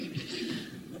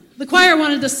The choir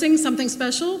wanted to sing something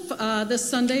special this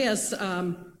Sunday as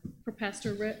for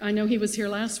Pastor Rick. I know he was here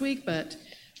last week, but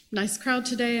nice crowd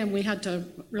today, and we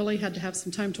really had to have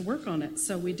some time to work on it,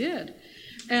 so we did.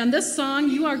 And this song,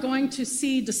 you are going to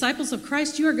see Disciples of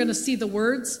Christ. You are going to see the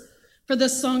words for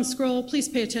this song scroll. Please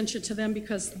pay attention to them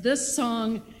because this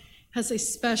song has a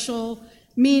special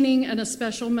meaning and a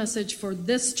special message for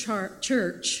this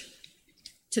church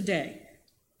today.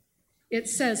 It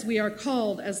says, we are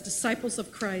called as disciples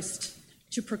of Christ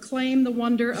to proclaim the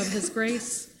wonder of his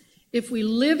grace. If we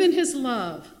live in his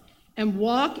love and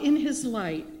walk in his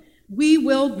light, we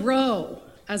will grow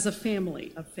as a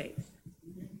family of faith.